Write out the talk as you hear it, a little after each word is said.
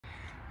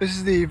This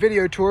is the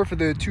video tour for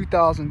the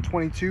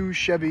 2022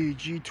 Chevy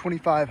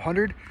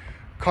G2500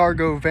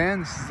 cargo van.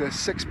 This is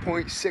a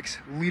 6.6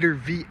 liter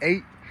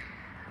V8.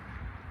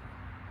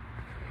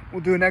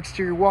 We'll do an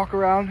exterior walk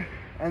around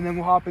and then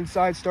we'll hop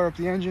inside, start up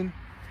the engine,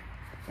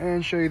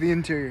 and show you the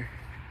interior.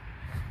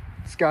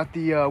 It's got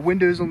the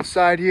windows on the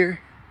side here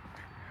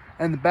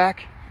and the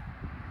back.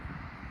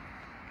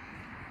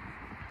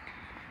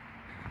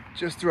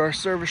 Just through our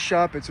service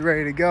shop, it's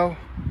ready to go.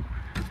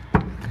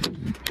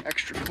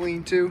 Extra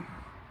clean too.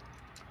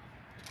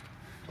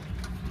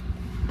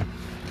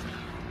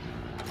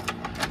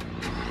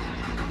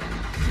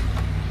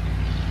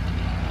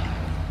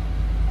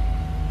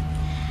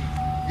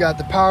 Got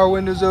the power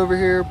windows over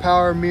here,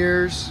 power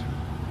mirrors,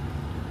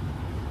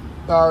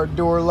 power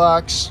door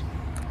locks,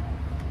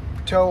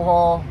 tow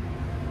haul.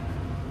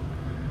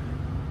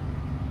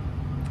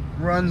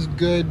 Runs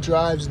good,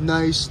 drives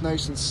nice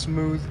and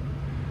smooth.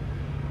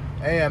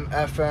 AM,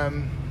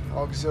 FM,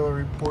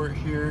 auxiliary port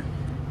here.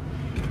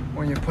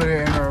 When you put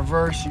it in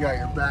reverse, you got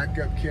your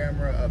backup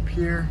camera up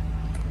here.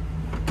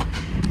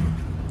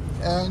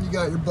 And you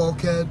got your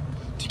bulkhead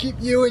to keep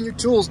you and your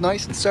tools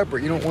nice and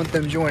separate. You don't want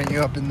them joining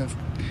you up in the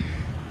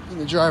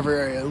driver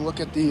area. Look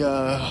at the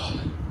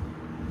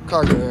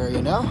cargo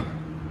area now.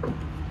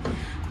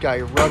 Got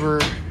your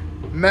rubber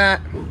mat.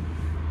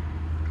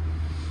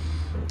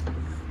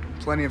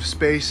 Plenty of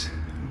space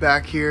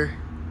back here.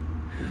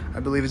 I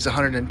believe it's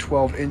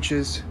 112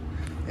 inches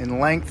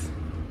in length.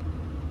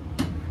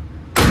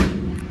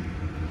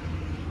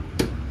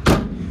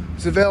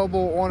 It's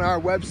available on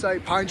our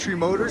website,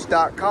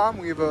 pinetreemotors.com.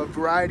 We have a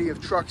variety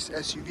of trucks,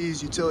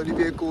 SUVs, utility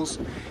vehicles,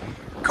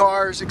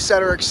 cars,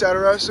 etc.,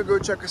 etc. So go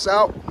check us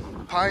out,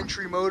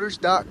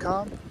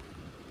 pinetreemotors.com.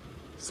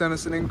 Send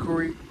us an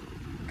inquiry,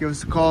 give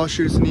us a call,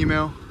 shoot us an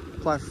email,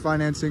 apply for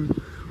financing,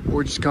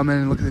 or just come in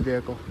and look at the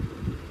vehicle.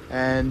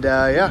 And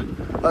yeah,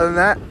 other than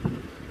that,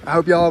 I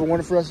hope y'all have a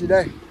wonderful rest of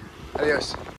your day. Adios.